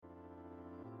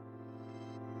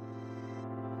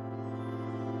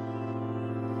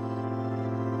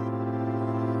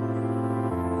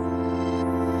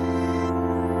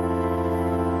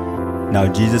Now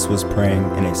Jesus was praying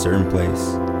in a certain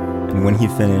place, and when he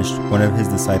finished, one of his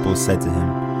disciples said to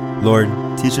him, "Lord,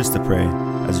 teach us to pray,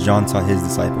 as John taught his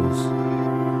disciples."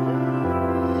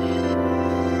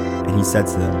 And he said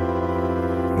to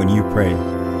them, "When you pray,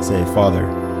 say, 'Father,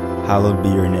 hallowed be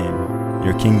your name.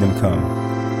 Your kingdom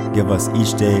come. Give us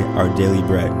each day our daily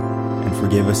bread, and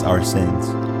forgive us our sins,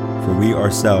 for we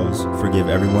ourselves forgive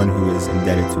everyone who is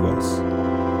indebted to us.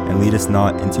 And lead us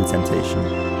not into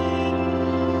temptation.'"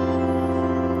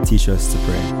 Teach us to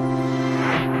pray.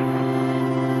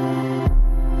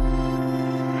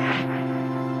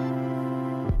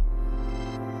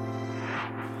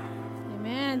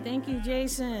 Amen. Thank you,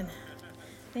 Jason.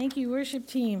 Thank you, worship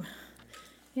team.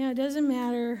 It doesn't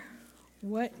matter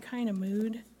what kind of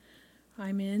mood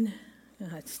I'm in.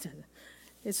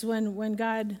 It's when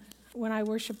I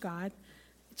worship God,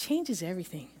 it changes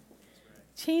everything.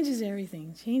 Changes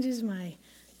everything. Changes my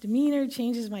demeanor,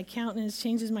 changes my countenance,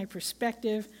 changes my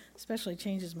perspective, especially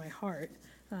changes my heart.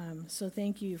 So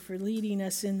thank you for leading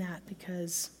us in that,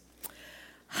 because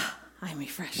I'm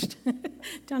refreshed.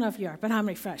 Don't know if you are, but I'm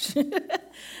refreshed.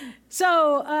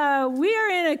 So we are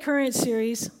in a current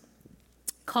series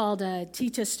called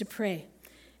Teach Us to Pray,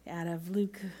 out of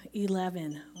Luke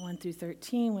 11, 1 through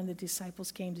 13, when the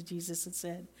disciples came to Jesus and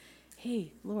said,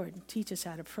 "Hey, Lord, teach us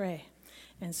how to pray."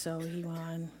 And so he went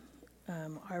on,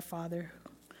 "Our Father,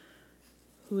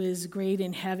 who is great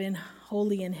in heaven,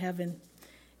 holy in heaven."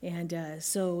 And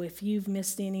so if you've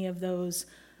missed any of those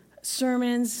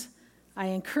sermons, I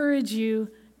encourage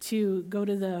you to go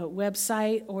to the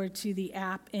website or to the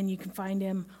app, and you can find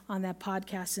them on that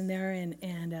podcast in there,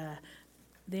 and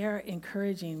they're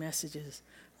encouraging messages.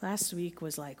 Last week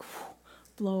was like,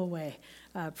 blow away,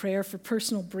 prayer for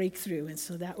personal breakthrough, and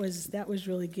so that was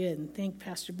really good, and thank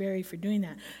Pastor Barry for doing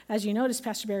that. As you notice,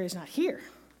 Pastor Barry is not here.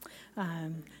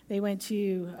 They went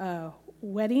to a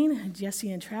wedding, Jesse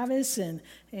and Travis, and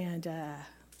in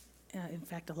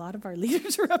fact, a lot of our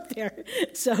leaders are up there.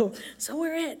 So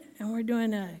we're it, and we're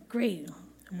doing great,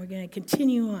 and we're going to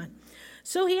continue on.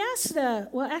 So he asked,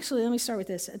 actually, let me start with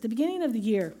this. At the beginning of the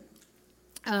year,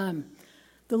 the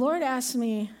Lord asked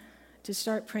me to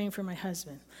start praying for my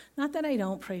husband. Not that I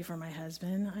don't pray for my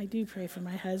husband. I do pray for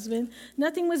my husband.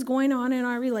 Nothing was going on in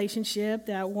our relationship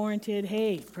that warranted,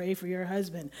 hey, pray for your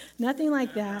husband. Nothing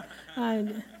like that.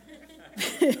 But,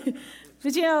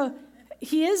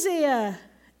 he is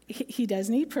he does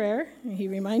need prayer. He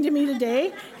reminded me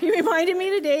today. He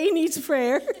needs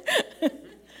prayer.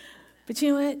 But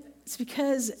you know what? It's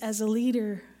because as a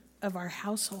leader of our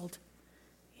household,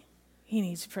 he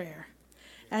needs prayer.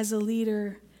 As a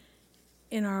leader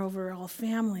in our overall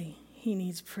family, he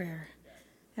needs prayer.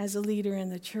 As a leader in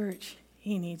the church,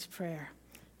 he needs prayer.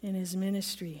 In his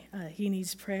ministry, he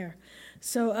needs prayer.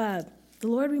 So the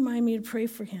Lord reminded me to pray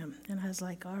for him. And I was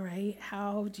like, all right,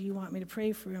 how do you want me to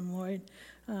pray for him, Lord?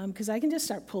 Because I can just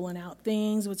start pulling out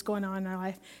things, what's going on in our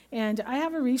life. And I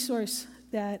have a resource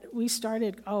that we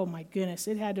started, oh my goodness,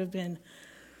 it had to have been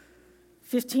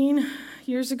 15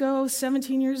 years ago,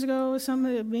 17 years ago, some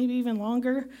maybe even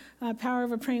longer, Power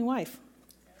of a Praying Wife.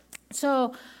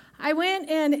 So I went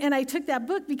and I took that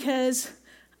book because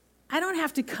I don't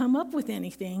have to come up with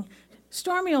anything.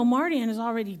 Stormy O'Mardian has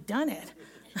already done it.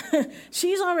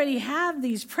 She's already had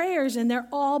these prayers, and they're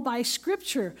all by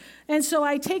Scripture. And so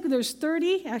there's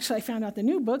 30, actually I found out the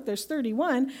new book, there's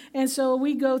 31, and so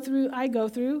I go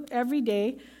through every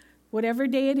day, whatever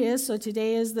day it is. So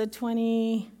today is today's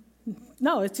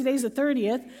the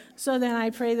 30th, so then I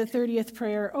pray the 30th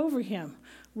prayer over him,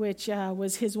 which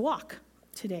was his walk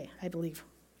today, I believe.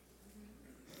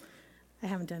 I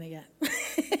haven't done it yet.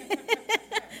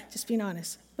 Just being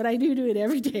honest. But I do it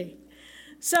every day.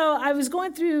 So I was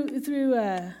going through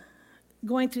that.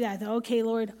 I thought, okay,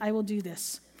 Lord, I will do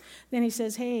this. Then he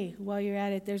says, hey, while you're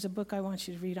at it, there's a book I want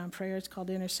you to read on prayer. It's called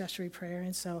Intercessory Prayer.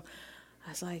 And so I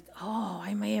was like,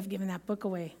 I may have given that book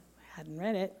away. I hadn't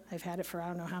read it. I've had it for I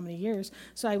don't know how many years.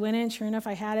 So I went in. Sure enough,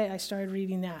 I had it. I started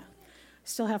reading that.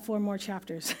 Still have 4 more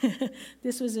chapters.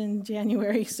 This was in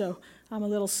January, so I'm a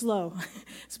little slow.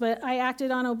 But I acted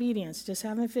on obedience. Just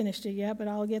haven't finished it yet, but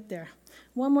I'll get there.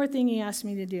 One more thing he asked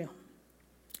me to do.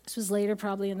 This was later,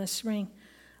 probably in the spring.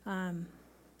 I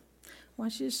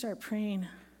want you to start praying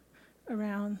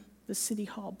around the City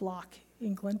Hall block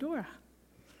in Glendora.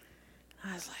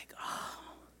 I was like,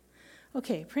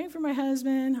 okay, praying for my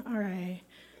husband, all right.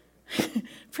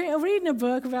 Reading a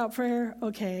book about prayer,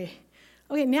 okay.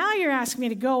 Okay, now you're asking me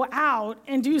to go out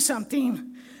and do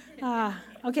something.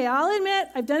 Okay, I'll admit,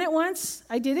 I've done it once.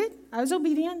 I did it. I was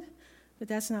obedient. But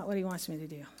that's not what he wants me to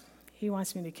do. He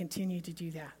wants me to continue to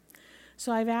do that.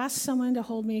 So I've asked someone to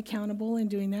hold me accountable in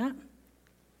doing that.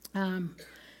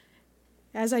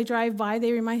 as I drive by,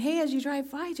 they remind, hey, as you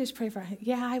drive by, just pray for it.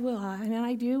 Yeah, I will. And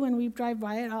I do. When we drive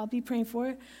by it, I'll be praying for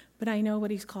it. But I know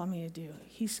what he's called me to do.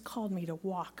 He's called me to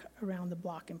walk around the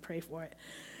block and pray for it.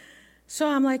 So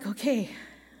I'm like, okay,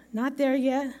 not there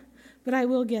yet, but I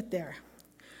will get there.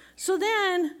 So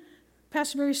then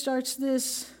Pastor Barry starts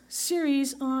this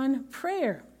series on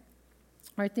prayer,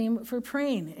 our theme for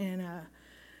praying. And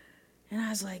I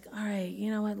was like, all right,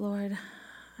 you know what, Lord?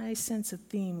 I sense a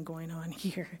theme going on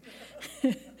here.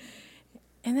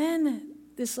 And then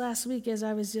this last week, as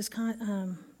I was just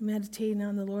meditating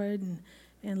on the Lord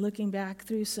and looking back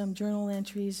through some journal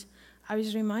entries, I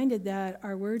was reminded that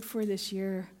our word for this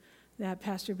year that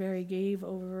Pastor Barry gave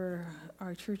over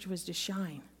our church was to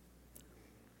shine.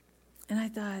 And I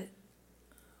thought,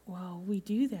 well, we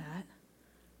do that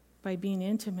by being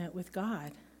intimate with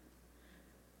God.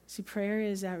 See, prayer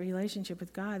is that relationship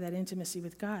with God, that intimacy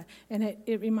with God. And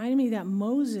it reminded me that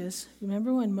Moses,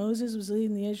 remember when Moses was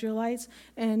leading the Israelites?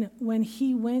 And when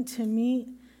he went to meet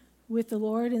with the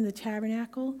Lord in the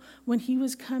tabernacle, when he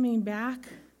was coming back,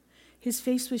 his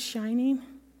face was shining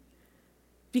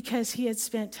because he had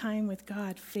spent time with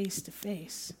God face to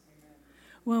face.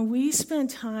 When we spend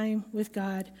time with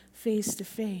God face to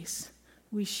face,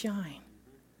 we shine.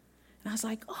 And I was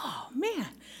like, oh, man,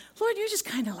 Lord, you're just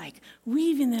kind of like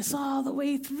weaving this all the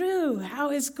way through, how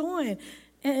it's going.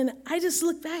 And I just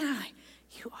look back and I'm like,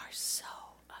 you are so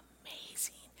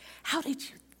amazing. How did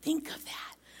you think of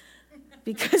that?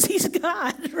 Because he's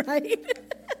God, right?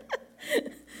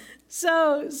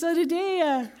 So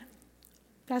today,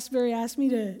 Pastor Barry asked me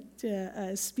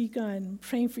to speak on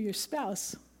praying for your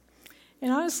spouse.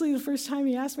 And honestly, the first time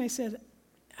he asked me, I said,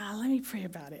 let me pray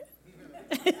about it.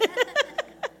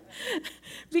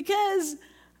 Because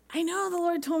I know the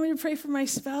Lord told me to pray for my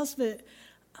spouse, but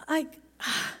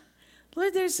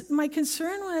Lord, my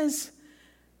concern was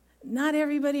not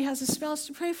everybody has a spouse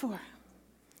to pray for.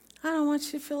 I don't want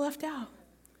you to feel left out.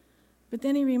 But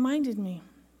then he reminded me,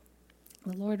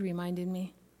 the Lord reminded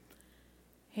me,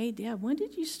 hey, Deb, when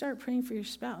did you start praying for your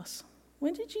spouse?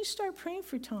 When did you start praying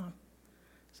for Tom?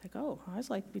 It's like, oh, I was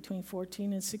like between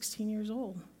 14 and 16 years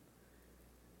old.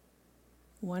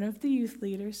 One of the youth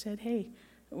leaders said, hey,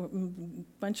 a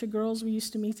bunch of girls, we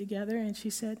used to meet together, and she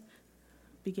said,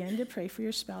 begin to pray for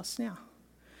your spouse now.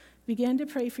 Begin to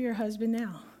pray for your husband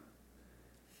now.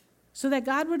 So that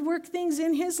God would work things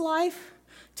in his life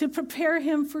to prepare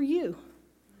him for you.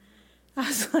 I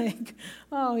was like,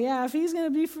 oh yeah, if he's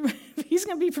going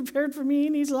to be prepared for me, he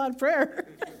needs a lot of prayer.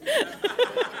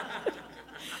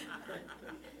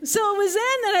 So it was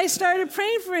then that I started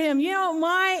praying for him. You know,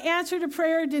 my answer to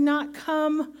prayer did not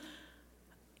come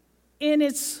in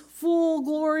its full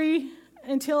glory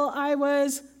until I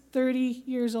was 30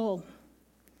 years old.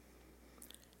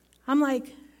 I'm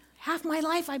like, half my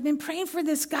life I've been praying for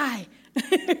this guy,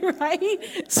 right?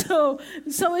 So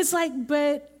it's like,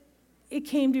 but it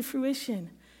came to fruition.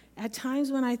 At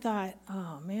times when I thought,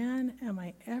 oh man, am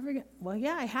I ever going to? Well,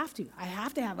 yeah, I have to. I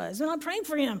have to have a husband. I'm praying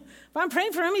for him. If I'm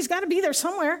praying for him, he's got to be there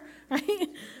somewhere,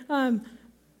 right?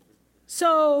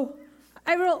 So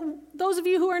I wrote, those of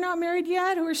you who are not married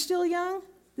yet, who are still young,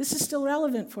 this is still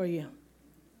relevant for you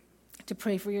to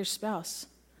pray for your spouse.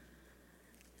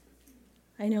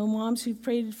 I know moms who've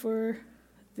prayed for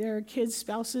their kids'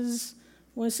 spouses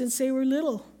since they were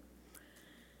little.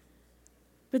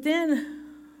 But then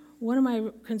one of my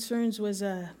concerns was,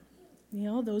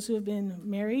 those who have been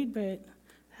married but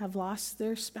have lost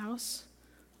their spouse,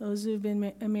 those who have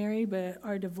been married but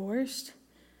are divorced.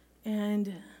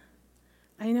 And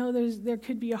I know there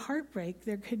could be a heartbreak.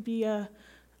 There could be and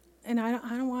I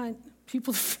don't want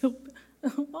people to feel,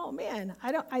 oh man,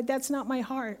 that's not my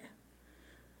heart.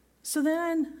 So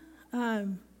then,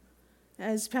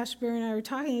 as Pastor Barry and I were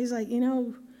talking, he's like,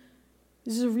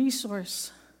 this is a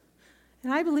resource.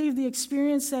 And I believe the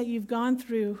experience that you've gone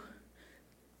through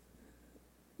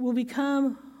will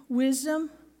become wisdom,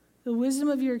 the wisdom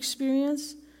of your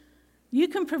experience. You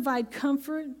can provide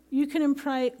comfort. You can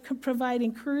provide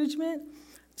encouragement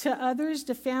to others,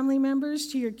 to family members,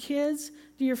 to your kids,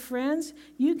 to your friends.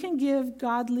 You can give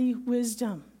godly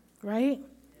wisdom, right?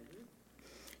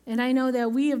 And I know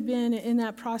that we have been in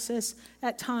that process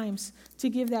at times to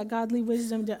give that godly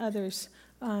wisdom to others,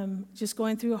 just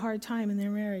going through a hard time in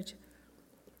their marriage.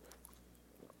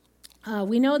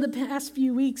 We know the past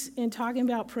few weeks in talking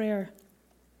about prayer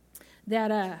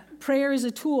that prayer is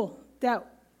a tool that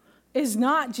is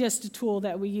not just a tool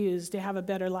that we use to have a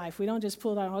better life. We don't just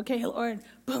pull it out, okay, Lord,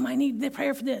 boom, I need the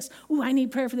prayer for this. Ooh, I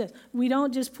need prayer for this. We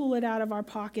don't just pull it out of our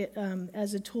pocket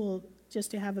as a tool just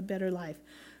to have a better life.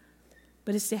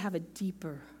 But it's to have a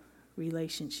deeper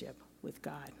relationship with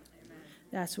God. Amen.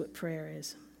 That's what prayer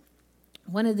is.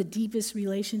 one of the deepest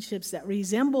relationships that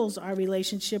resembles our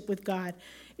relationship with God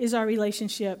is our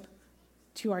relationship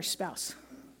to our spouse.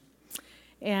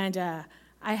 And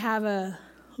I have a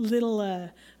little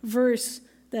verse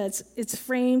it's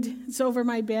framed, it's over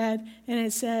my bed, and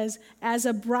it says, "As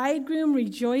a bridegroom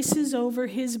rejoices over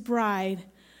his bride,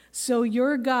 so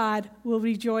your God will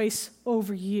rejoice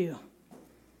over you."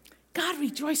 God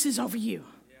rejoices over you.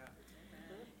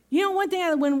 You know, one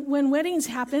thing, when weddings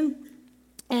happen,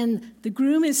 and the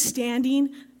groom is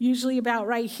standing, usually about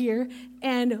right here,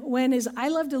 and I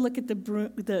love to look at the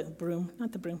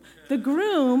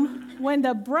groom, when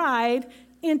the bride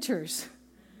enters,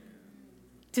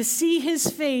 to see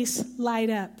his face light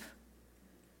up.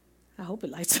 I hope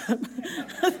it lights up.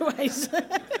 Otherwise,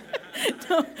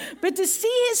 no. But to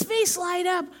see his face light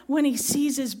up when he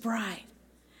sees his bride.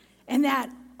 And that,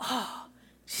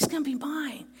 she's going to be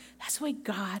mine. That's why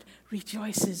God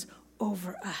rejoices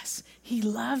over us. He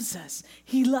loves us.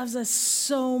 He loves us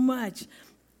so much.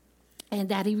 And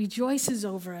that he rejoices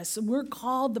over us. So we're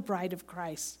called the bride of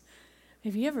Christ.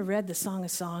 Have you ever read the Song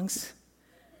of Songs?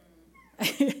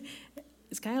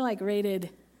 It's kind of like rated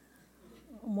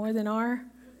more than R.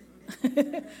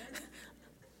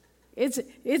 It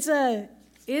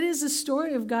is a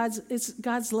story of God's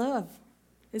love.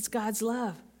 It's God's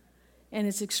love. And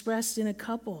it's expressed in a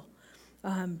couple.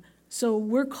 So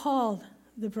we're called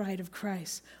the bride of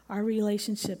Christ. Our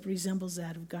relationship resembles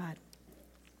that of God.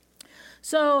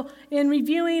 So in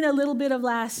reviewing a little bit of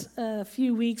last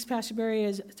few weeks, Pastor Barry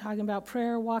is talking about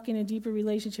prayer, walking in a deeper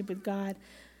relationship with God.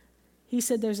 He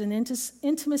said there's an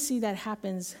intimacy that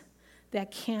happens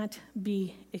that can't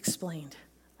be explained.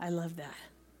 I love that.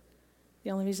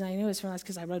 The only reason I knew it is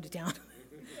because I wrote it down.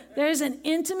 There's an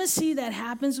intimacy that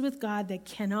happens with God that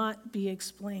cannot be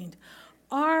explained.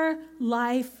 Our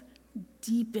life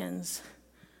deepens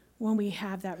when we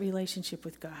have that relationship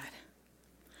with God.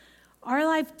 Our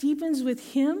life deepens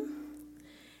with Him.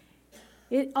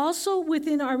 It also,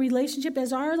 within our relationship,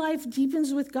 as our life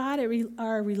deepens with God,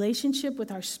 our relationship with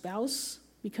our spouse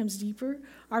becomes deeper.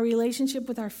 Our relationship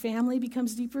with our family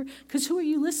becomes deeper. Because who are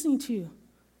you listening to?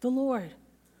 The Lord.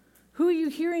 Who are you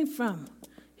hearing from?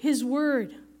 His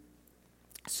Word.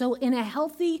 So in a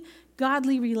healthy,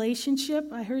 godly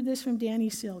relationship, I heard this from Danny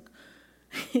Silk.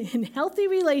 In healthy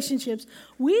relationships,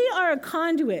 we are a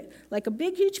conduit, like a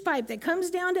big, huge pipe that comes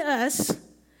down to us.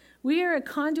 We are a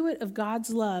conduit of God's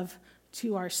love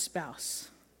to our spouse.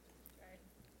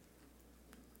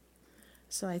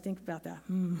 So I think about that.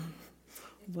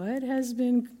 What has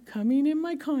been coming in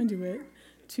my conduit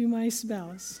to my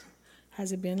spouse?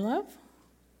 Has it been love?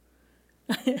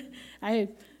 I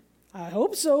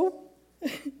hope so.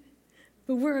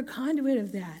 But we're a conduit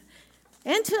of that.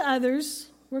 And to others,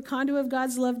 we're a conduit of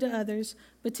God's love to others,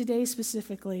 but today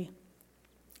specifically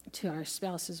to our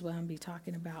spouse is what I'm going to be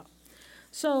talking about.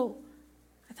 So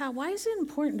I thought, why is it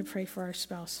important to pray for our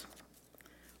spouse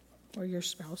or your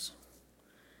spouse?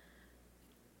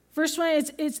 First one,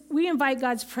 it's we invite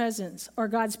God's presence or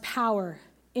God's power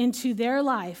into their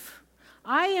life.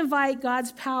 I invite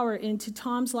God's power into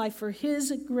Tom's life for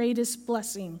his greatest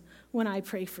blessing when I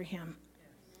pray for him.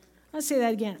 I'll say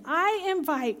that again. I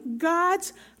invite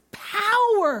God's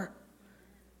power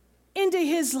into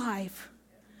his life.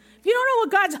 If you don't know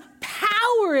what God's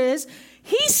power is,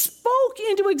 He spoke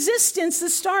into existence the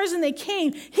stars and they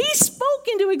came. He spoke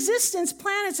into existence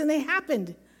planets and they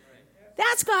happened.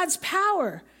 That's God's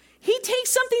power. He takes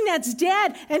something that's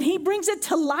dead and He brings it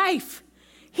to life.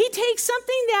 He takes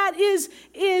something that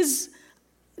is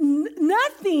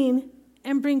nothing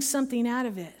and brings something out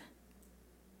of it.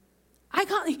 I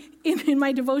got in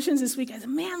my devotions this week, I said,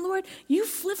 man, Lord, you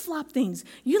flip-flop things.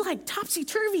 You like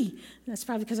topsy-turvy. That's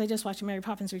probably because I just watched Mary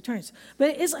Poppins Returns.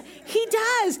 But it's like, He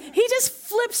does. He just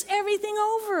flips everything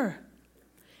over.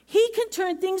 He can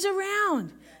turn things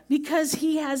around because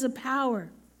He has a power.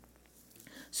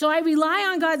 So I rely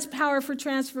on God's power for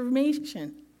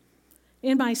transformation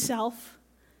in myself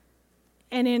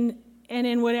and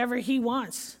in whatever He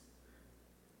wants.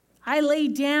 I lay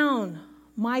down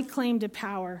my claim to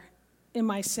power in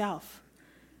myself.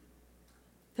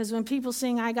 Because when people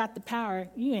sing, I got the power,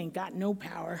 you ain't got no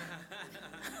power.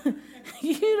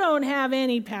 You don't have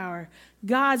any power.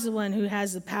 God's the one who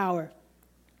has the power.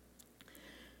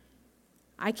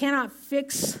 I cannot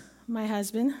fix my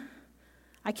husband.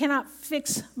 I cannot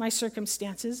fix my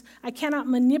circumstances. I cannot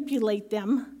manipulate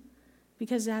them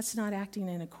because that's not acting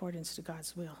in accordance to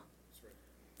God's will.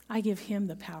 I give Him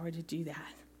the power to do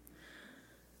that.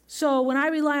 So when I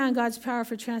rely on God's power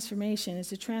for transformation,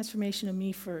 it's a transformation of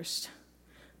me first.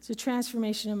 It's a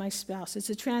transformation of my spouse. It's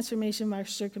a transformation of our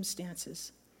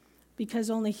circumstances. Because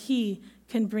only He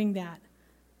can bring that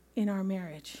in our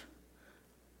marriage.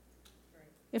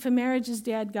 If a marriage is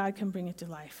dead, God can bring it to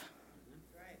life.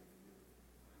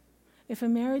 If a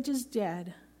marriage is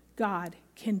dead, God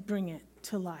can bring it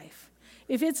to life.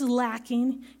 If it's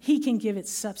lacking, he can give it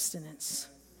substance.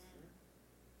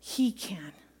 He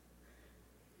can.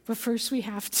 But first we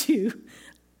have to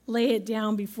lay it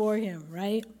down before him,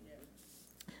 right?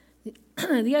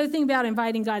 The other thing about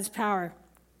inviting God's power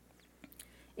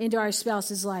into our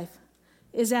spouse's life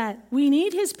is that we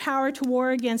need his power to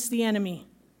war against the enemy.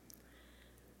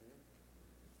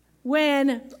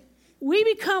 When we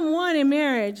become one in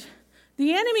marriage,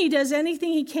 the enemy does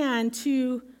anything he can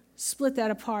to split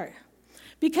that apart.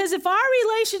 Because if our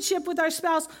relationship with our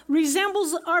spouse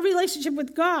resembles our relationship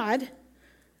with God,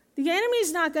 the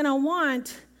enemy's not going to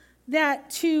want that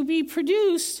to be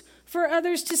produced for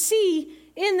others to see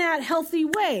in that healthy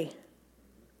way,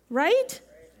 right?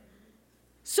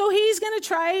 So he's going to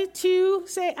try to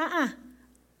say,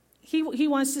 He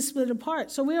wants to split it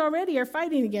apart. So we already are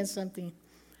fighting against something.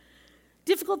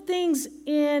 Difficult things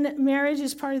in marriage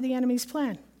is part of the enemy's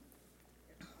plan.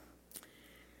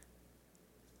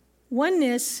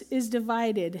 Oneness is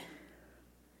divided.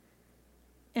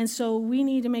 And so we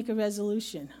need to make a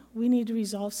resolution. We need to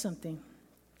resolve something.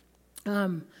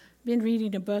 Been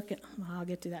reading a book. I'll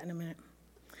get to that in a minute.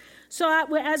 So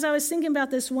as I was thinking about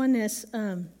this oneness,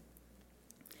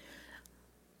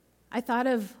 I thought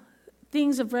of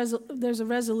things of there's a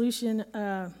resolution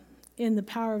in the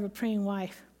power of a praying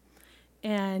wife.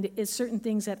 And it's certain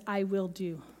things that I will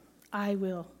do. I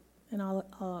will. And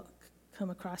I'll come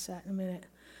across that in a minute.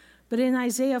 But in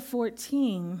Isaiah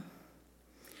 14,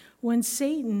 when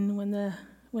Satan,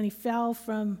 when he fell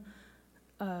from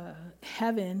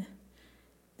heaven,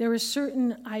 there were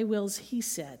certain I wills he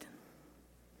said.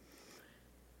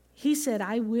 He said,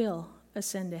 I will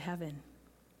ascend to heaven.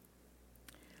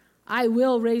 I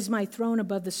will raise my throne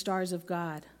above the stars of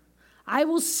God. I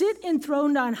will sit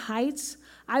enthroned on heights.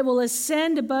 I will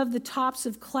ascend above the tops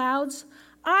of clouds.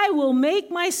 I will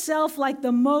make myself like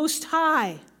the Most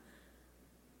High.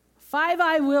 5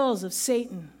 I wills of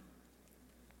Satan.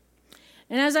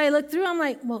 And as I look through, I'm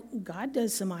like, well, God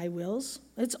does some I wills.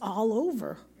 It's all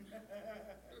over.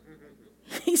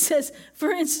 He says, for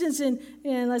instance, in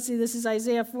let's see, this is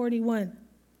Isaiah 41.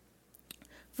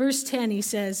 Verse 10, he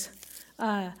says,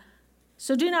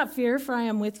 so do not fear, for I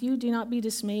am with you. Do not be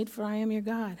dismayed, for I am your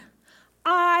God.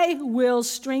 I will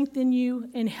strengthen you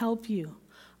and help you.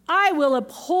 I will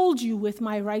uphold you with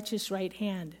my righteous right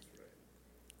hand.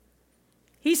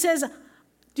 He says,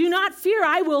 do not fear,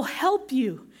 I will help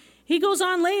you. He goes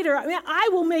on later, I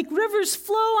will make rivers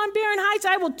flow on barren heights.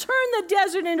 I will turn the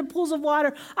desert into pools of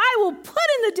water. I will put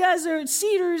in the desert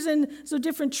cedars and so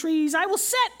different trees. I will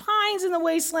set pines in the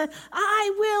wasteland.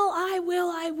 I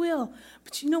will.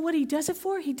 But you know what he does it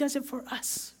for? He does it for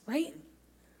us, right?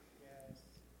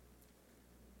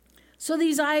 So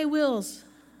these I wills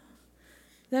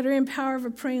that are in power of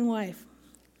a praying wife,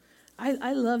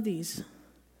 I love these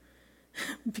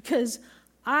because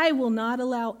I will not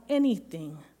allow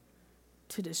anything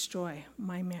to destroy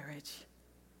my marriage.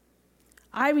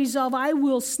 I resolve I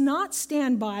will not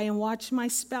stand by and watch my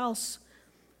spouse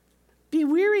be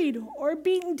wearied or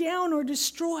beaten down or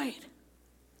destroyed.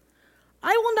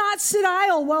 I will not sit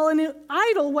idle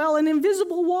while an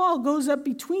invisible wall goes up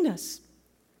between us.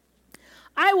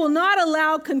 I will not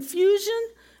allow confusion,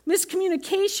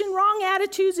 miscommunication, wrong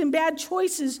attitudes, and bad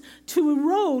choices to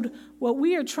erode what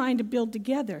we are trying to build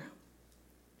together.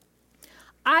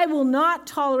 I will not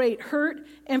tolerate hurt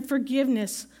and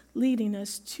forgiveness leading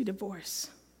us to divorce.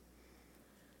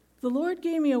 The Lord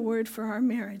gave me a word for our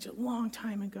marriage a long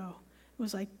time ago. It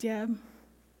was like, Deb,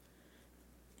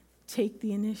 take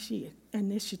the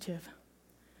initiative.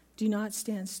 Do not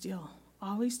stand still.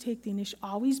 Always take the initiative.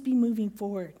 Always be moving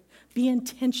forward. Be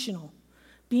intentional.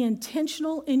 Be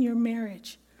intentional in your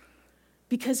marriage.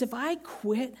 Because if I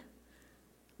quit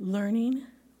learning,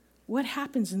 what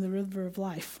happens in the river of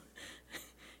life?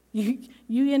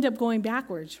 You end up going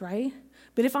backwards, right?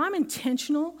 But if I'm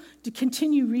intentional to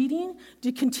continue reading,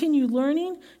 to continue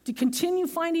learning, to continue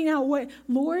finding out what,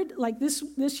 Lord, like this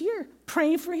year,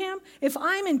 praying for him, if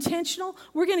I'm intentional,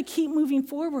 we're going to keep moving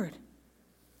forward.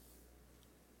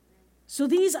 So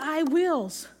these I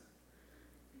wills,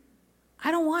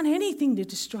 I don't want anything to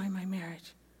destroy my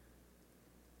marriage.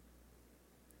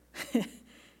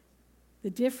 The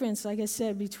difference, like I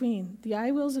said, between the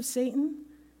I wills of Satan,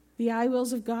 the I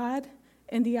wills of God,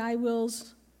 and the I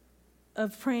wills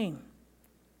of praying.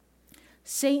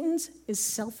 Satan's is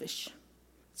selfish.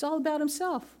 It's all about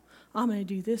himself. I'm going to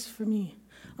do this for me.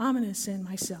 I'm going to send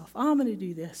myself. I'm going to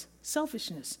do this.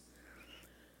 Selfishness.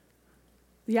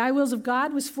 The I wills of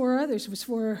God was for others, was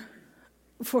for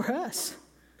us.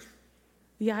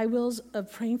 The I wills of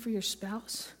praying for your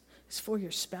spouse is for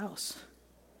your spouse.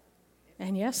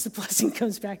 And yes, the blessing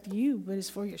comes back to you, but it's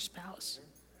for your spouse.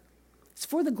 It's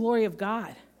for the glory of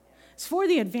God. It's for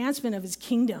the advancement of his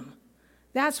kingdom.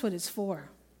 That's what it's for.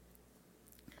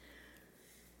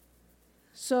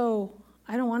 So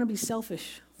I don't want to be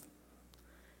selfish.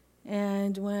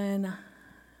 And when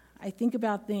I think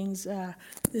about things,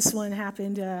 this one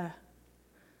happened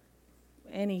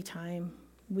anytime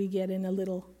we get in a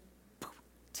little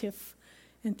tiff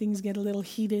and things get a little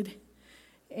heated.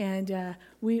 And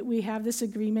we have this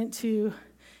agreement to,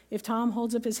 if Tom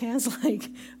holds up his hands like,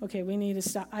 okay, we need to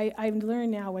stop. I've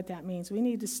learned now what that means. We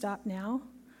need to stop now,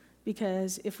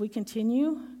 because if we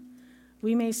continue,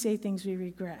 we may say things we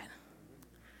regret.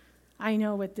 I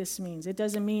know what this means. It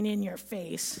doesn't mean in your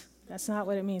face. That's not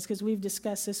what it means, because we've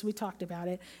discussed this, we talked about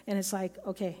it, and it's like,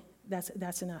 okay,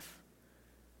 that's enough.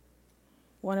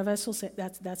 One of us will say,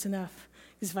 that's enough,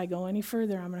 because if I go any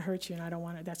further, I'm going to hurt you, and I don't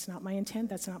want it. That's not my intent.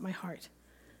 That's not my heart.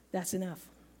 That's enough.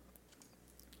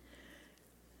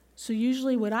 So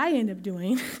usually what I end up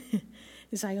doing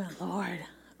is I go, Lord,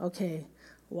 okay,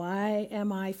 why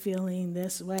am I feeling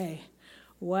this way?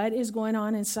 What is going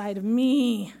on inside of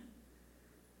me?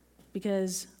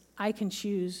 Because I can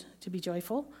choose to be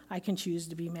joyful. I can choose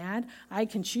to be mad. I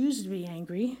can choose to be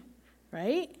angry,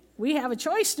 right? We have a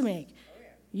choice to make.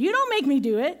 You don't make me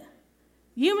do it.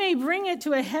 You may bring it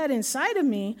to a head inside of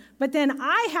me, but then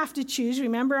I have to choose.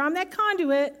 Remember, I'm that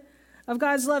conduit of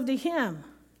God's love to him.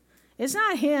 It's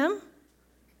not him.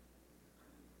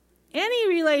 Any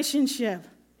relationship.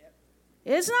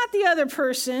 It's not the other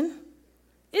person.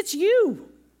 It's you.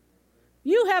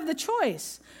 You have the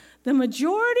choice. The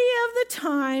majority of the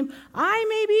time I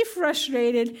may be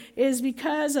frustrated is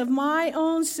because of my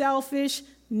own selfish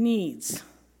needs.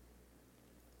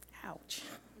 Ouch.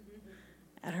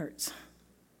 That hurts.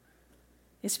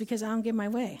 It's because I don't get my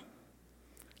way.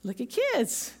 Look at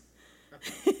kids.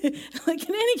 Look at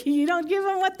any kid. You don't give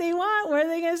them what they want, what are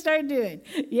they going to start doing?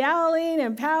 Yowling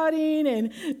and pouting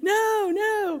and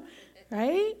no,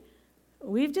 right?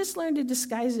 We've just learned to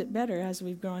disguise it better as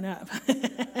we've grown up.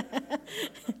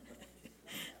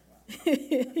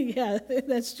 Yeah,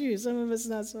 that's true. Some of us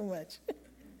not so much.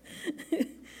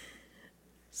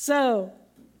 So,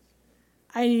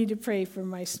 I need to pray for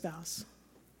my spouse.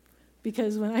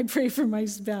 Because when I pray for my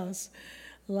spouse,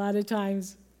 a lot of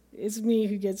times it's me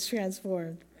who gets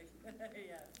transformed.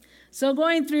 So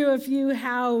going through a few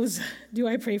hows do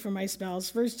I pray for my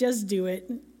spouse. First, just do it.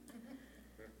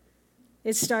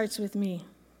 It starts with me.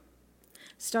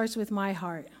 Starts with my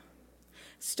heart.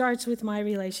 Starts with my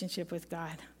relationship with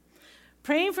God.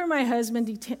 Praying for my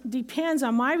husband depends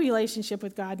on my relationship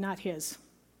with God, not his.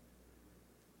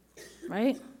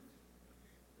 Right?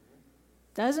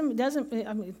 I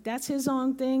mean, that's his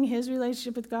own thing, his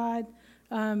relationship with God,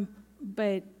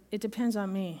 but it depends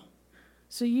on me.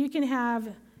 So you can have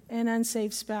an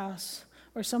unsaved spouse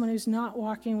or someone who's not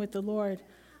walking with the Lord,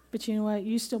 but you know what?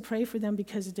 You still pray for them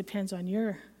because it depends on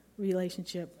your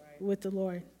relationship with the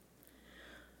Lord.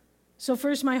 So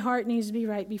first, my heart needs to be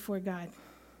right before God.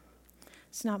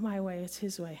 It's not my way, it's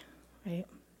his way, right?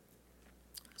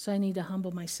 So I need to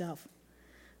humble myself.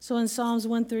 So in Psalms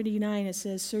 139, it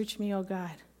says, "Search me, O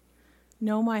God.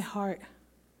 Know my heart.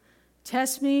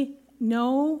 Test me,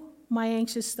 know my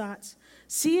anxious thoughts.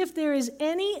 See if there is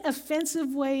any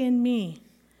offensive way in me,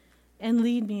 and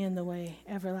lead me in the way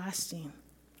everlasting."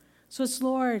 So it's,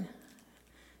 Lord,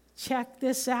 check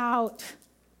this out.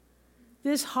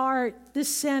 This heart,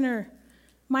 this center,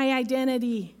 my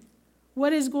identity.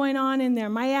 What is going on in there?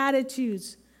 My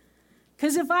attitudes.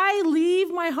 Because if I leave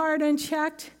my heart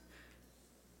unchecked,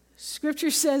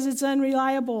 Scripture says it's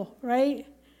unreliable, right?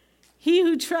 He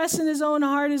who trusts in his own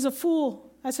heart is a fool.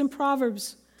 That's in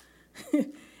Proverbs.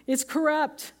 It's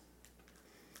corrupt.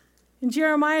 And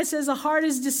Jeremiah says a heart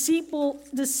is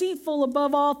deceitful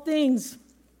above all things.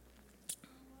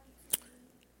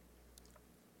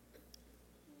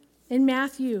 In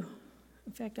Matthew,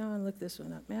 in fact, I want to look this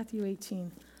one up. Matthew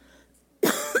 18.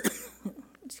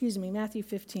 Matthew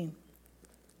 15.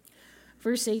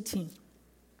 Verse 18.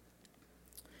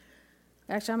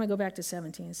 Actually, I'm going to go back to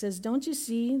 17. It says, "Don't you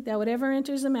see that whatever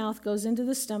enters the mouth goes into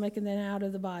the stomach and then out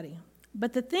of the body?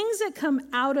 But the things that come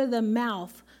out of the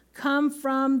mouth come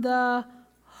from the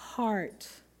heart,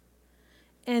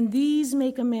 and these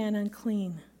make a man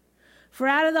unclean. For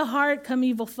out of the heart come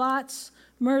evil thoughts,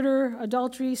 murder,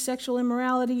 adultery, sexual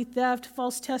immorality, theft,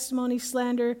 false testimony,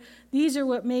 slander. These are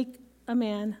what make a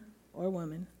man or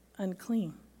woman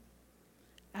unclean."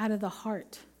 Out of the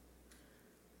heart.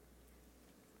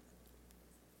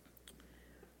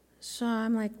 So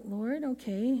I'm like, Lord,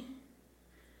 okay,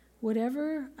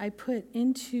 whatever I put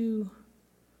into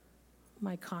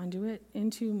my conduit,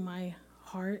 into my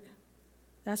heart,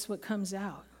 that's what comes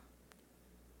out.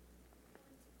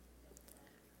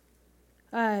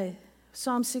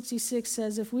 Psalm 66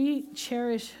 says, if we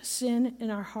cherish sin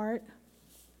in our heart,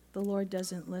 the Lord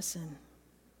doesn't listen.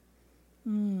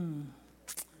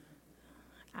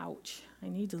 Ouch. I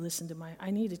need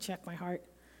to check my heart.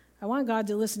 I want God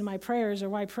to listen to my prayers or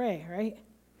why pray, right?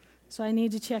 So I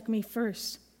need to check me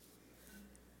first.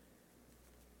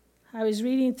 I was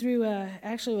reading through,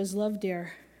 actually it was Love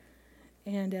Dare,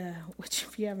 and which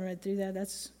if you haven't read through that,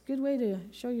 that's a good way to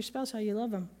show your spouse how you love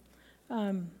them.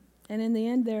 And in the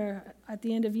end there, at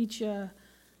the end of each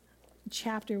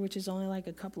chapter, which is only like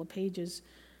a couple of pages,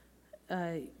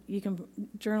 you can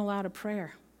journal out a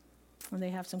prayer. When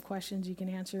they have some questions you can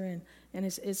answer, and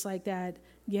it's like that,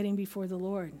 getting before the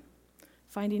Lord,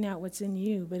 finding out what's in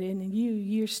you, but in you,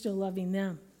 you're still loving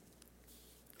them.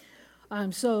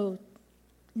 So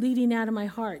leading out of my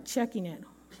heart, checking it.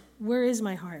 Where is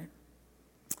my heart?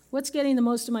 What's getting the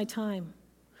most of my time?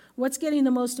 What's getting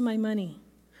the most of my money?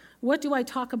 What do I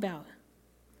talk about?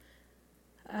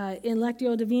 In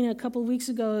Lectio Divina a couple of weeks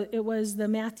ago, it was the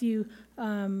Matthew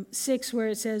 6 where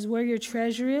it says, where your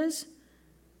treasure is,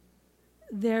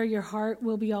 there your heart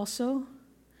will be also.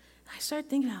 I started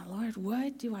thinking about, Lord,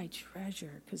 what do I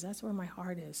treasure? Because that's where my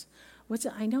heart is.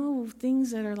 I know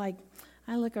things that are like,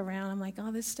 I look around, I'm like, oh,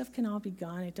 this stuff can all be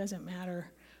gone. It doesn't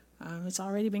matter. It's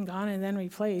already been gone and then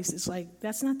replaced. It's like,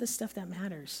 that's not the stuff that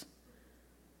matters.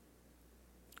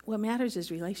 What matters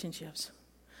is relationships.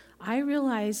 I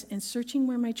realized in searching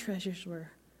where my treasures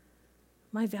were,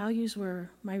 my values were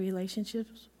my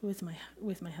relationships with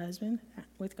my husband,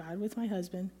 with God, with my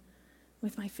husband,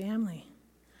 with my family,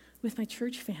 with my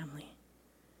church family.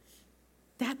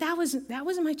 That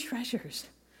wasn't my treasures.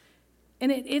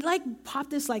 And it like popped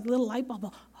this like little light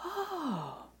bulb.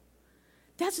 Oh,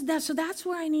 so that's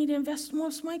where I need to invest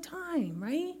most of my time,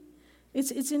 right?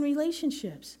 It's in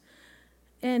relationships.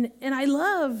 And I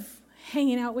love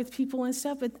hanging out with people and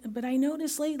stuff, but I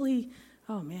noticed lately,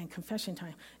 oh man, confession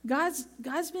time. God's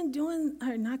been doing,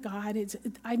 or not God,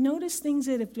 I noticed things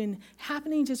that have been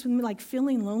happening just with me, like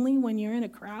feeling lonely when you're in a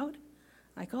crowd.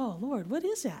 Like, oh Lord, what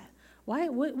is that?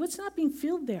 What's not being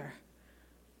filled there?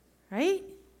 Right?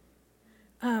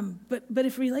 But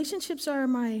if relationships are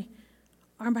my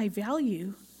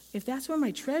value, if that's where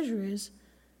my treasure is,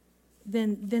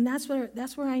 then that's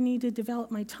where I need to develop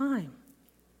my time.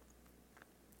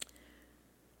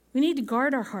 We need to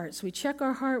guard our hearts. We check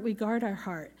our heart, we guard our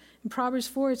heart. In Proverbs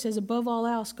 4, it says, above all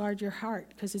else, guard your heart,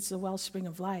 because it's the wellspring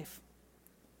of life.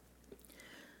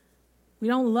 We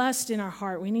don't lust in our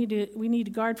heart. We need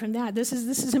to guard from that. This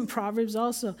is in Proverbs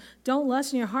also. Don't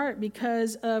lust in your heart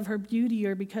because of her beauty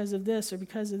or because of this or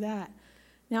because of that.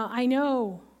 Now, I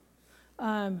know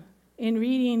in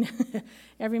reading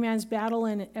Every Man's Battle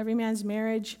and Every Man's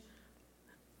Marriage,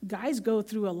 guys go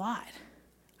through a lot.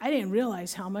 I didn't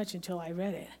realize how much until I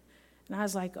read it. And I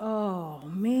was like, oh,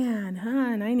 man,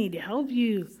 hon, I need to help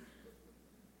you.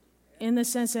 In the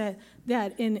sense that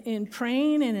in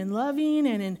praying and in loving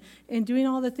and in doing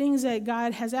all the things that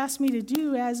God has asked me to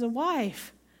do as a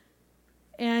wife.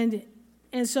 And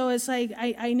so it's like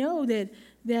I know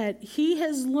that he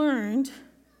has learned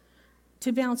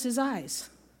to bounce his eyes.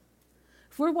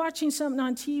 If we're watching something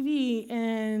on TV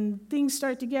and things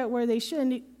start to get where they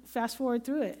shouldn't, fast forward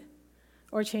through it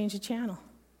or change the channel.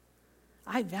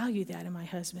 I value that in my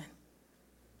husband.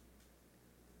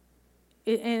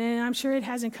 And I'm sure it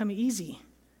hasn't come easy,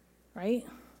 right?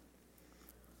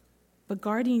 But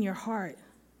guarding your heart.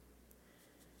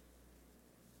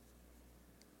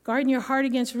 Guarding your heart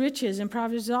against riches. And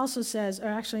Proverbs also says, or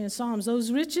actually in Psalms,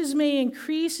 those riches may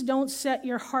increase, don't set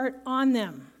your heart on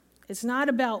them. It's not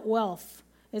about wealth.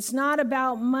 It's not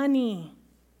about money.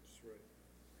 That's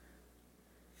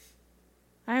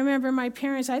right. I remember my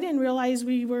parents, I didn't realize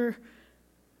we were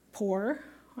poor.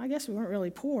 I guess we weren't really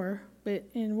poor, but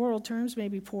in world terms,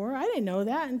 maybe poor. I didn't know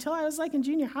that until I was like in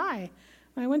junior high.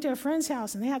 When I went to a friend's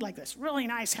house, and they had like this really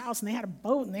nice house, and they had a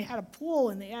boat, and they had a pool,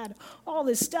 and they had all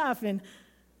this stuff, and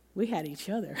we had each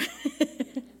other,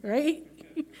 right?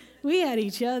 We had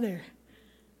each other.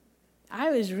 I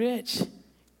was rich.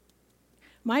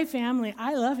 My family,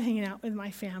 I love hanging out with my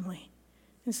family,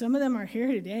 and some of them are here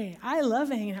today. I love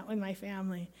hanging out with my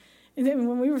family. And then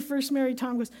when we were first married,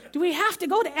 Tom goes, do we have to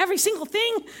go to every single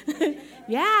thing?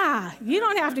 Yeah, you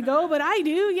don't have to go, but I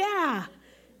do, yeah.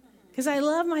 Because I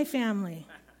love my family.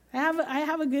 I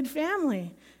have a good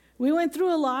family. We went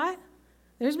through a lot.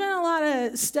 There's been a lot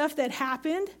of stuff that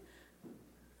happened,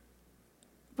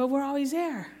 but we're always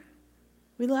there.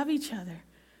 We love each other.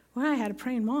 Well, I had a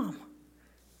praying mom.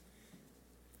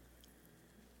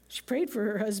 She prayed for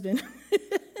her husband.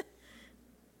 But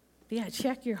yeah,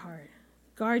 check your heart.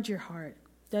 Guard your heart.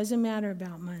 Doesn't matter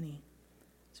about money.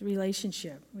 It's a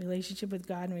relationship with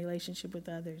God and relationship with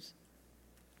others.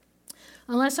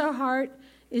 Unless our heart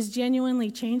is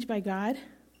genuinely changed by God,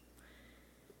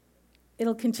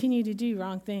 it'll continue to do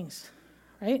wrong things,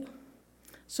 right?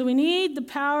 So we need the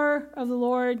power of the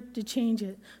Lord to change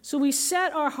it. So we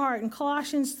set our heart. In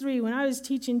Colossians 3, when I was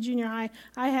teaching junior high,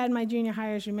 I had my junior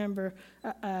highers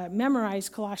memorize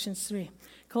Colossians 3.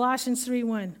 Colossians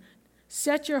 3:1.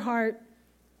 Set your heart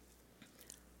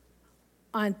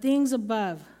on things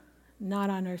above, not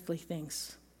on earthly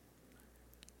things,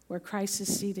 where Christ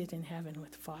is seated in heaven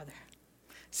with the Father.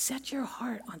 Set your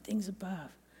heart on things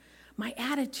above. My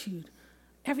attitude,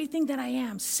 everything that I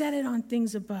am, set it on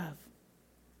things above.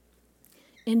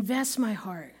 Invest my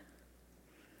heart.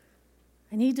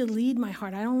 I need to lead my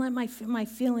heart. I don't let my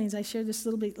feelings, I shared this a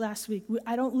little bit last week,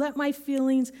 I don't let my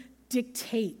feelings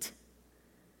dictate.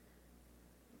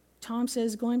 Tom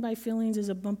says going by feelings is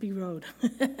a bumpy road.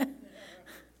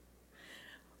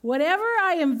 Whatever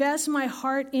I invest my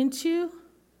heart into,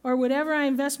 or whatever I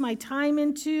invest my time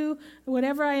into,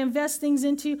 whatever I invest things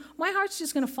into, my heart's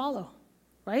just going to follow,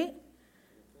 right?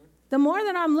 The more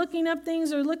that I'm looking up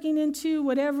things or looking into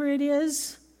whatever it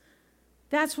is,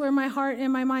 that's where my heart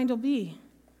and my mind will be.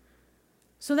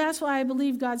 So that's why I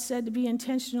believe God said to be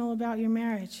intentional about your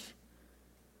marriage.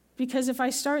 Because if I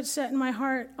start setting my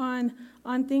heart on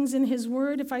things in His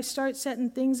Word, if I start setting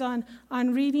things on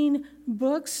reading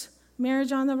books,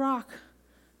 Marriage on the Rock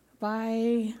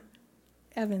by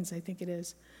Evans, I think it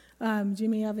is.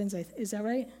 Jimmy Evans, is that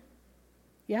right?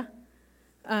 Yeah?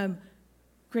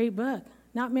 Great book.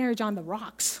 Not Marriage on the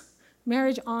Rocks.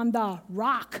 Marriage on the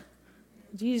Rock.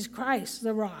 Jesus Christ,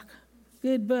 the Rock.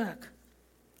 Good book.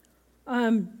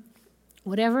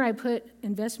 Whatever I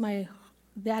invest my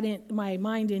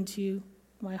mind into,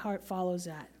 my heart follows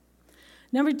that.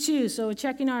 Number 2, so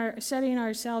checking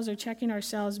ourselves,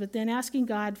 but then asking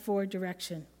God for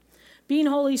direction. Being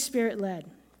Holy Spirit led.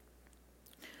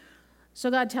 So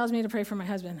God tells me to pray for my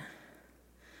husband.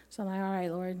 So I'm like, all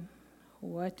right, Lord,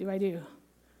 what do I do?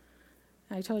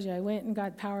 I told you, I went and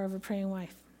got Power of a Praying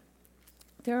Wife.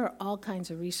 There are all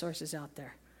kinds of resources out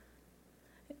there.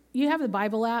 You have the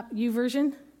Bible app,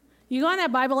 YouVersion. You go on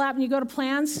that Bible app and you go to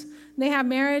plans, and they have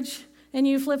marriage, and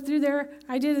you flip through there.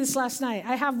 I did this last night.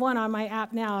 I have one on my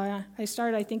app now. I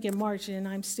started, I think, in March, and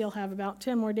I still have about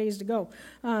 10 more days to go.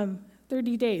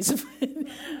 30 days.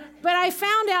 But I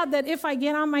found out that if I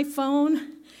get on my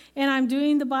phone and I'm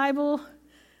doing the Bible,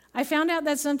 I found out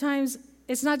that sometimes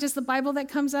it's not just the Bible that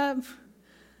comes up.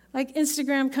 Like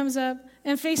Instagram comes up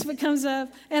and Facebook comes up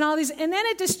and all these, and then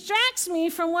it distracts me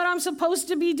from what I'm supposed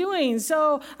to be doing.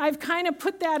 So I've kind of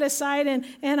put that aside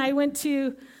and I went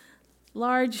to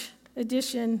large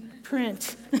edition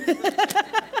print.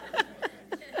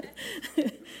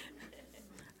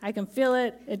 I can feel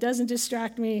it. It doesn't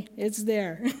distract me. It's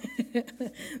there.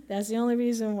 That's the only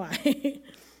reason why.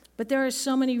 But there are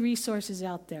so many resources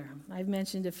out there. I've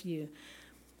mentioned a few.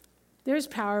 There's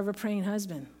Power of a Praying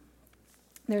Husband.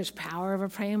 There's Power of a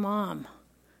Praying Mom,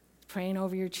 praying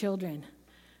over your children.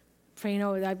 Praying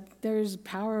over that. There's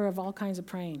power of all kinds of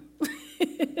praying.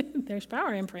 There's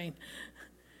power in praying.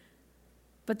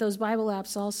 But those Bible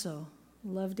apps also.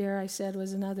 Love Dare, I said,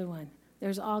 was another one.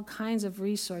 There's all kinds of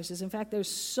resources. In fact, there's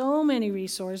so many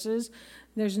resources.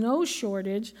 There's no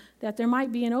shortage that there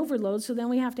might be an overload. So then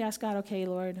we have to ask God, okay,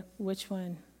 Lord, which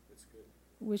one? That's good.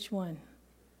 Which one?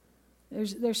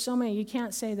 There's so many. You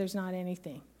can't say there's not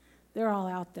anything. They're all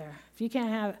out there. If you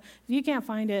can't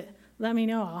find it, let me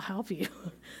know. I'll help you.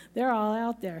 They're all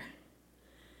out there.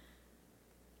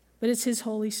 But it's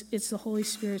the Holy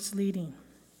Spirit's leading.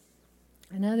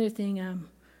 Another thing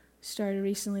started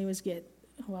recently was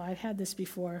I've had this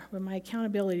before, where my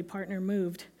accountability partner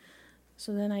moved.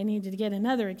 So then I needed to get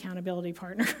another accountability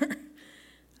partner.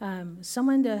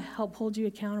 Someone to help hold you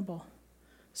accountable.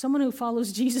 Someone who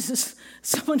follows Jesus,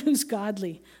 someone who's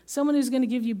godly, someone who's going to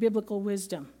give you biblical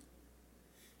wisdom.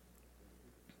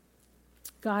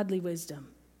 Godly wisdom.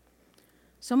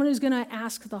 Someone who's going to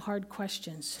ask the hard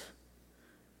questions,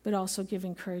 but also give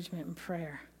encouragement and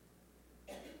prayer.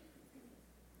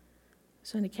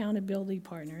 So an accountability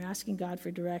partner, asking God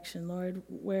for direction. Lord,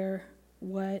 where,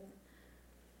 what,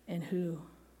 and who?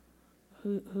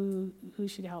 Who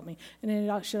should help me? And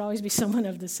it should always be someone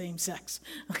of the same sex.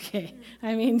 Okay.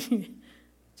 I mean,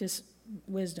 just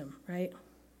wisdom, right?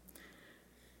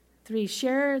 3,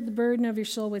 share the burden of your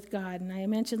soul with God. And I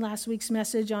mentioned last week's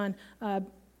message on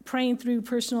praying through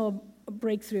personal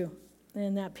breakthrough.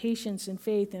 and that patience and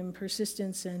faith and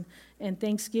persistence and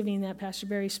thanksgiving that Pastor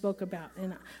Barry spoke about.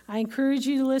 And I encourage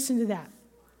you to listen to that.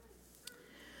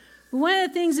 But one of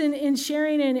the things in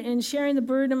sharing and sharing the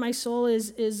burden of my soul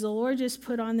is the Lord just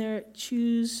put on there,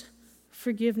 choose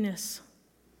forgiveness.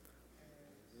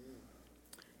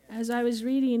 As I was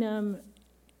reading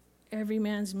Every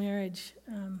Man's Marriage,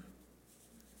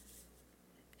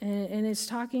 and it's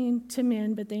talking to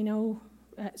men, but they know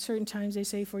at certain times they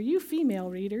say, for you female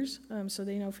readers, so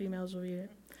they know females will read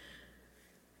it.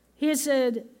 He had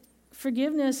said,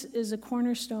 forgiveness is a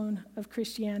cornerstone of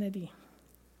Christianity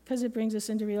because it brings us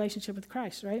into relationship with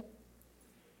Christ, right?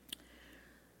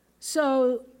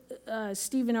 So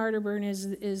Stephen Arterburn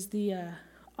is the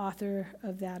author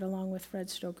of that, along with Fred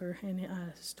Stoker, and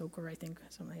Stoker, I think,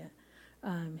 something like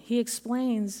that. He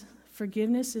explains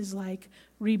forgiveness is like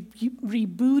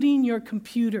rebooting your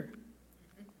computer.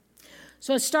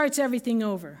 So it starts everything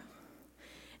over.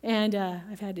 And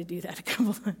I've had to do that a couple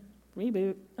of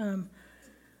reboot.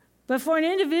 But for an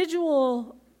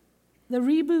individual, the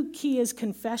reboot key is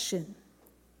confession.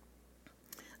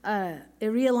 It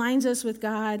realigns us with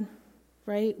God,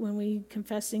 right? When we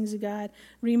confess things to God,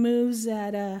 removes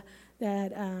that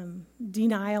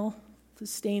denial, the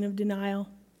stain of denial.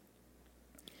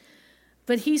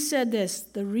 But he said this,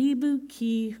 the reboot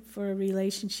key for a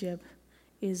relationship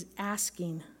is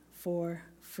asking for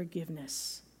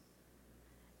forgiveness.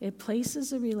 It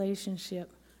places a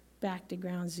relationship back to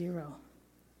ground zero.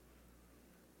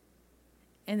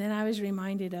 And then I was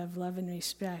reminded of love and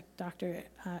respect. Dr.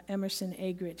 Emerson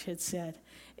Eggerichs had said,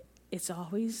 it's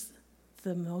always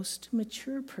the most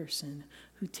mature person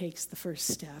who takes the first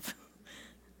step.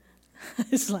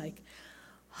 It's like,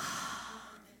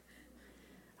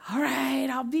 all right,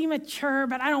 I'll be mature,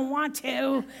 but I don't want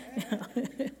to.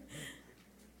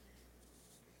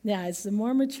 Yeah, it's the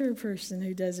more mature person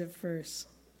who does it first.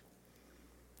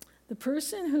 The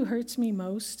person who hurts me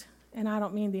most, and I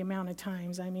don't mean the amount of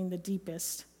times, I mean the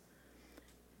deepest,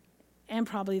 and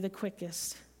probably the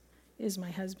quickest, is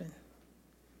my husband.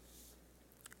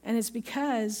 And it's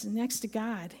because next to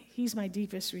God, he's my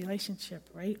deepest relationship,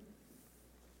 right?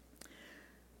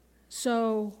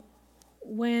 So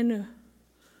when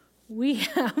we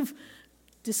have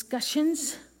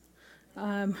discussions,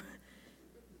 the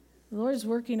Lord's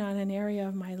working on an area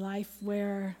of my life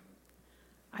where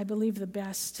I believe the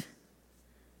best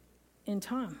in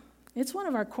Tom. It's one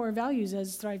of our core values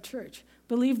as Thrive Church,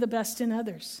 believe the best in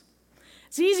others.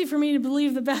 It's easy for me to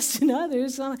believe the best in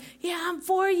others. I'm like, yeah, I'm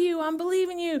for you, I'm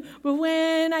believing you. But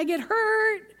when I get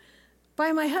hurt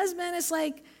by my husband, it's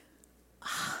like,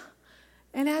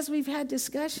 and as we've had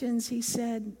discussions, he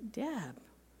said, Deb,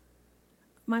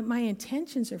 my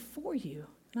intentions are for you.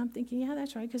 And I'm thinking, yeah,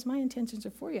 that's right, because my intentions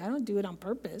are for you. I don't do it on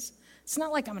purpose. It's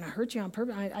not like I'm going to hurt you on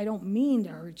purpose. I don't mean to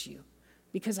hurt you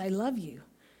because I love you.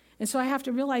 And so I have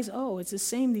to realize, it's the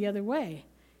same the other way.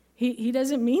 He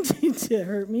doesn't mean to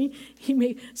hurt me.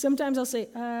 Sometimes I'll say,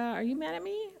 are you mad at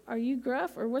me? Are you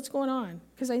gruff? Or what's going on?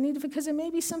 Because it may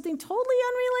be something totally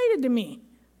unrelated to me,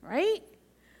 right?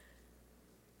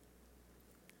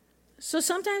 So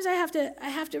sometimes I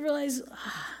have to realize,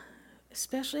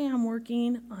 especially I'm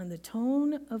working on the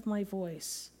tone of my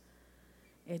voice.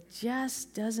 It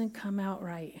just doesn't come out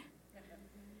right.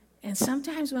 And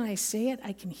sometimes when I say it,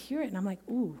 I can hear it, and I'm like,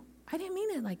 ooh, I didn't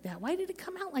mean it like that. Why did it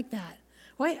come out like that?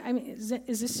 Why? I mean, is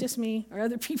this just me or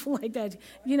other people like that?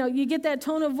 You get that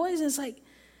tone of voice, and it's like,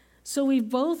 so we've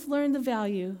both learned the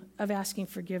value of asking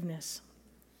forgiveness.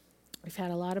 We've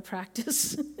had a lot of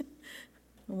practice,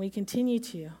 and we continue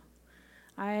to.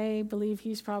 I believe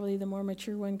he's probably the more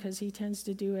mature one because he tends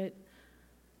to do it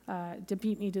to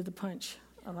beat me to the punch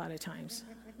a lot of times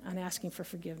on asking for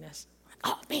forgiveness.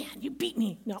 Oh, man, you beat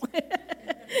me. No.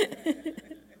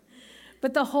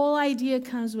 But the whole idea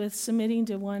comes with submitting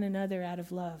to one another out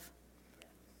of love.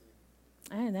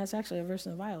 And that's actually a verse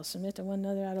in the Bible. Submit to one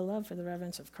another out of love for the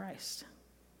reverence of Christ.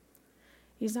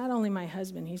 He's not only my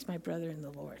husband, he's my brother in the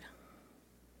Lord.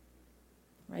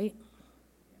 Right?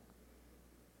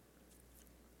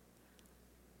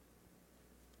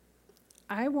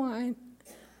 I want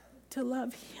to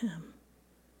love him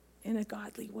in a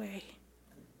godly way.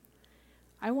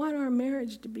 I want our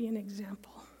marriage to be an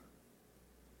example.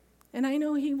 And I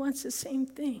know he wants the same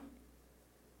thing.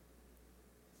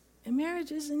 And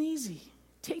marriage isn't easy.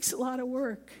 It takes a lot of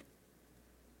work.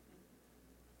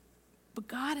 But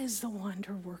God is the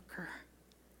wonder worker.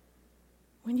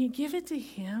 When you give it to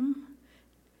him,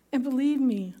 and believe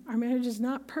me, our marriage is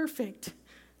not perfect,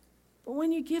 but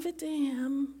when you give it to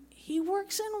him, he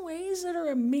works in ways that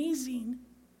are amazing.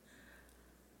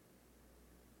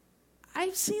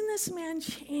 I've seen this man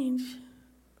change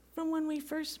from when we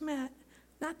first met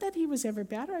Not that he was ever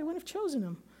bad, or I wouldn't have chosen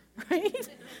him, right?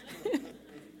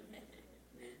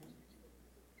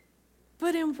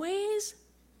 But in ways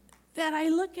that I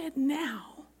look at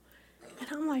now, and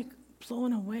I'm like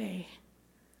blown away.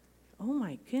 Oh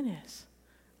my goodness,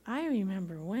 I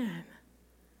remember when.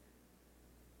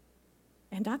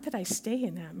 And not that I stay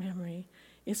in that memory.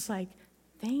 It's like,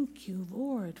 thank you,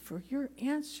 Lord, for your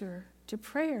answer to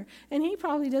prayer. And he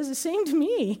probably does the same to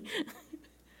me.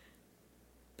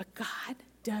 But God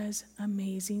does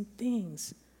amazing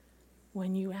things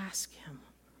when you ask him,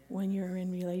 when you're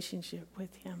in relationship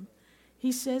with him.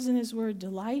 He says in his word,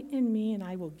 delight in me and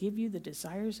I will give you the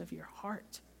desires of your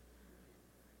heart.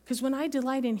 Because when I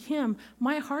delight in him,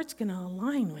 my heart's going to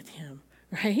align with him,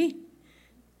 right?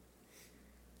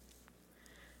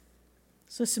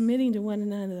 So submitting to one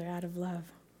another out of love.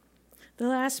 The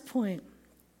last point.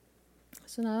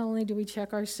 So not only do we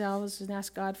check ourselves and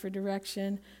ask God for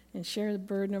direction and share the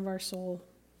burden of our soul.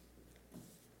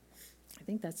 I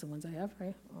think that's the ones I have,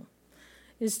 right? Oh.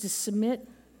 Is to submit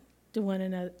to one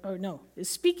another, is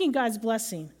speaking God's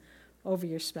blessing over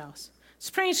your spouse. It's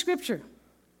praying scripture.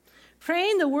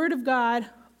 Praying the word of God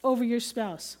over your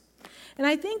spouse. And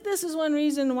I think this is one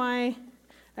reason why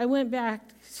I went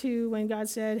back to when God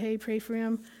said, hey, pray for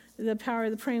him, the power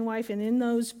of the praying wife, and in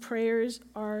those prayers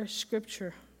are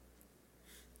scripture.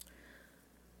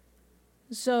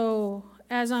 So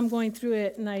as I'm going through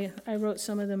it, and I wrote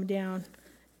some of them down,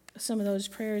 some of those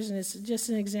prayers, and it's just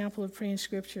an example of praying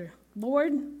scripture.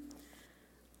 Lord,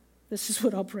 this is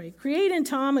what I'll pray. Create in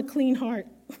Tom a clean heart.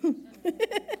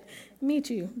 Me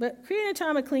too. But create in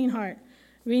Tom a clean heart.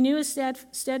 Renew a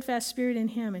steadfast spirit in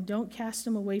him, and don't cast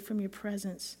him away from your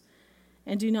presence.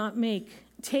 And do not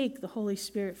take the Holy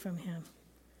Spirit from him.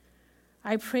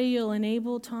 I pray you'll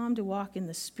enable Tom to walk in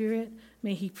the Spirit.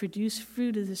 May he produce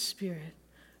fruit of the Spirit,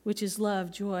 which is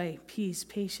love, joy, peace,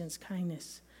 patience,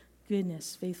 kindness,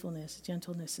 goodness, faithfulness,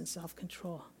 gentleness, and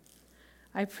self-control.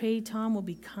 I pray Tom will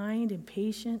be kind and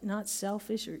patient, not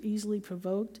selfish or easily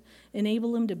provoked.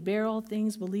 Enable him to bear all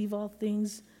things, believe all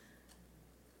things.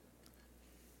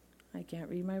 I can't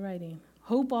read my writing.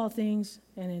 Hope all things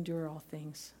and endure all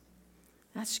things.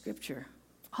 That's scripture.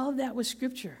 All of that was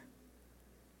scripture.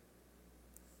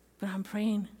 But I'm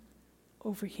praying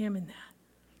over him in that.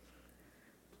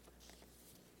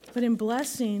 But in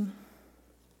blessing,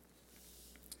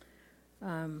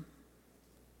 I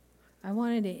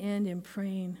wanted to end in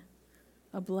praying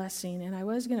a blessing. And I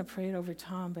was going to pray it over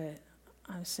Tom, but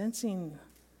I'm sensing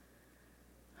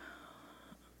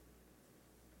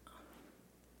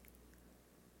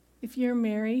if you're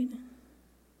married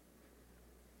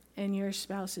and your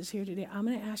spouse is here today, I'm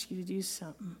going to ask you to do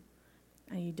something.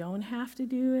 And you don't have to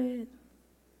do it,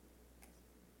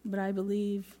 but I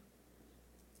believe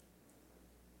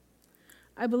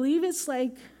it's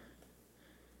like,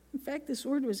 in fact, this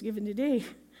word was given today,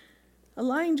 a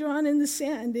line drawn in the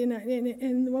sand,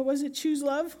 and what was it, choose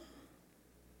love?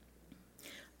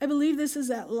 I believe this is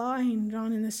that line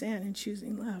drawn in the sand and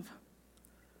choosing love.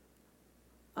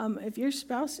 If your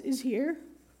spouse is here,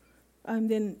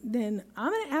 then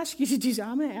I'm going to ask you to do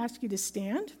something. I'm going to ask you to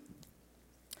stand,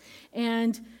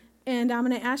 and I'm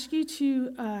going to ask you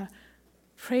to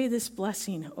pray this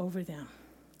blessing over them.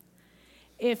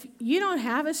 If you don't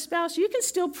have a spouse, you can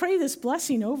still pray this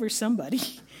blessing over somebody.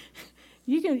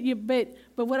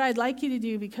 But what I'd like you to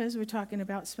do, because we're talking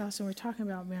about spouse and we're talking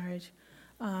about marriage,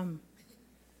 and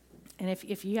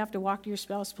if you have to walk to your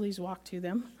spouse, please walk to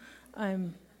them.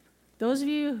 Those of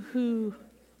you who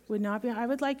would not be, I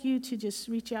would like you to just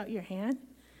reach out your hand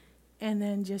and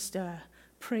then just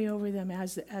pray over them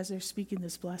as they're speaking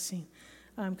this blessing.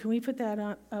 Can we put that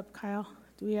up, Kyle?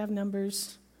 Do we have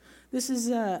numbers? This is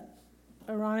a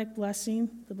Aaronic blessing.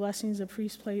 The blessings the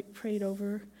priest prayed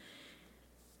over.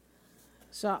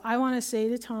 So I want to say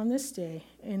to Tom this day,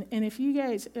 and if you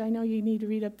guys, I know you need to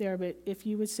read up there, but if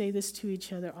you would say this to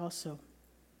each other also,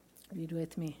 read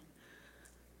with me.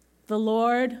 The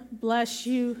Lord bless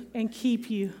you and keep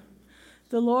you.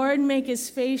 The Lord make his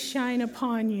face shine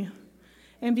upon you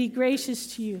and be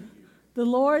gracious to you. The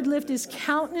Lord lift his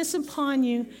countenance upon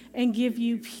you and give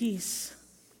you peace.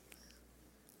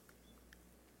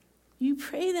 You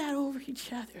pray that over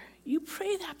each other. You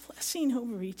pray that blessing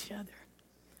over each other.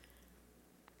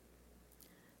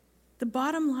 The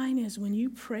bottom line is when you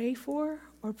pray for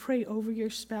or pray over your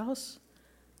spouse,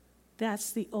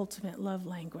 that's the ultimate love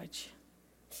language,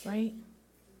 right?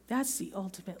 That's the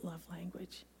ultimate love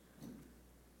language.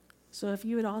 So if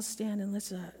you would all stand and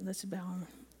let's bow in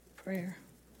prayer.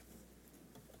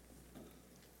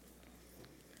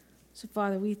 So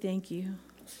Father, we thank you.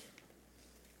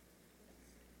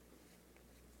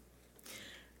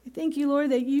 thank you,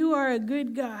 Lord, that you are a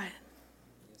good God.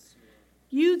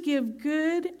 You give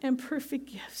good and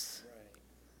perfect gifts.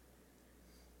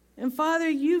 And Father,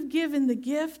 you've given the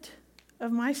gift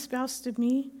of my spouse to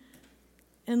me.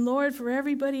 And Lord, for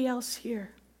everybody else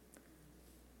here,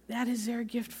 that is their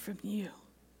gift from you.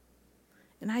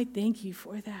 And I thank you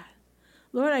for that.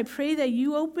 Lord, I pray that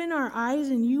you open our eyes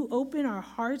and you open our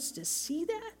hearts to see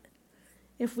that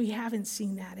if we haven't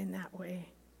seen that in that way.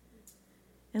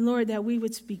 And Lord, that we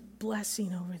would speak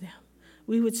blessing over them.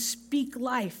 We would speak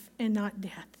life and not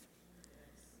death.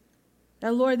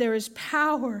 That, Lord, there is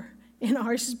power in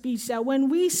our speech. That when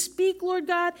we speak, Lord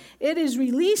God, it is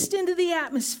released into the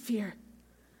atmosphere.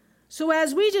 So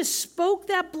as we just spoke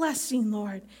that blessing,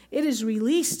 Lord, it is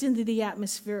released into the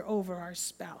atmosphere over our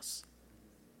spouse.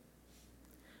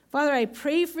 Father, I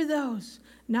pray for those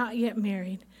not yet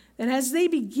married, that as they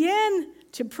begin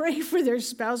to pray for their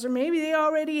spouse, or maybe they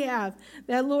already have,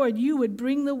 that, Lord, you would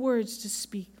bring the words to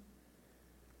speak.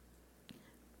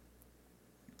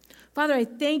 Father, I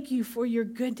thank you for your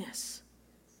goodness.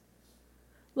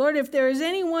 Lord, if there is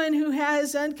anyone who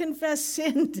has unconfessed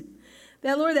sin,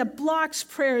 that, Lord, that blocks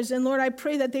prayers, and Lord, I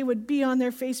pray that they would be on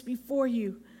their face before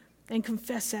you and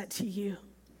confess that to you,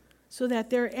 so that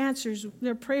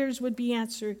their prayers would be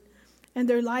answered and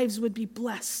their lives would be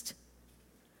blessed.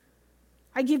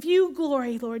 I give you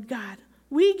glory, Lord God.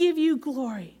 We give you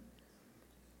glory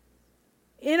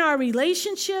in our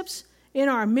relationships, in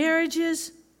our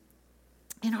marriages,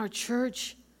 in our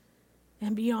church,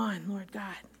 and beyond, Lord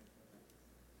God.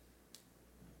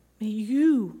 May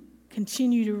you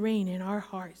continue to reign in our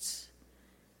hearts.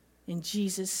 In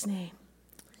Jesus' name,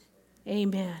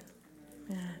 amen.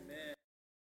 Amen.